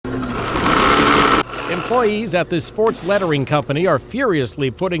Employees at this sports lettering company are furiously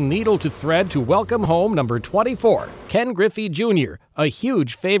putting needle to thread to welcome home number 24, Ken Griffey Jr., a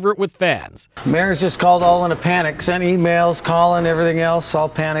huge favorite with fans. Mariners just called all in a panic, sent emails, calling, everything else, all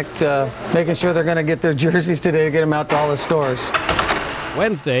panicked, making sure they're going to get their jerseys today to get them out to all the stores.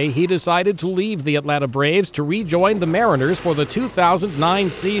 Wednesday, he decided to leave the Atlanta Braves to rejoin the Mariners for the 2009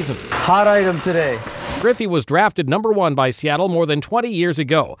 season. Hot item today. Griffey was drafted number 1 by Seattle more than 20 years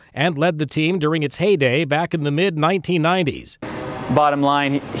ago and led the team during its heyday back in the mid-1990s. Bottom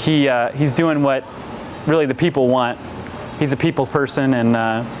line, he's doing what really the people want. He's a people person,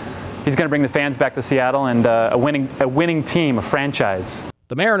 and he's going to bring the fans back to Seattle and a winning team, a franchise.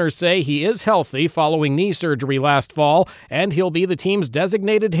 The Mariners say he is healthy following knee surgery last fall, and he'll be the team's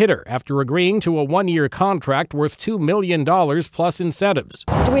designated hitter after agreeing to a 1-year contract worth $2 million plus incentives.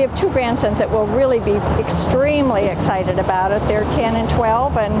 We have 2 grandsons that will really be extremely excited about it. They're 10 and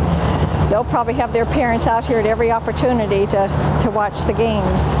 12, and they'll probably have their parents out here at every opportunity to watch the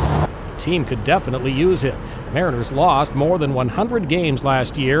games. The team could definitely use him. The Mariners lost more than 100 games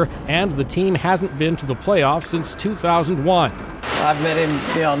last year, and the team hasn't been to the playoffs since 2001. I've met him,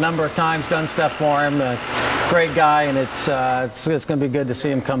 a number of times, done stuff for him. Great guy, and it's going to be good to see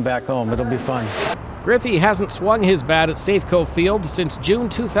him come back home. It'll be fun. Griffey hasn't swung his bat at Safeco Field since June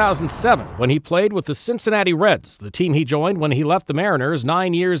 2007 when he played with the Cincinnati Reds, the team he joined when he left the Mariners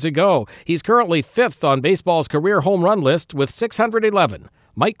 9 years ago. He's currently 5th on baseball's career home run list with 611.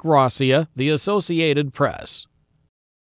 Mike Gracia, The Associated Press.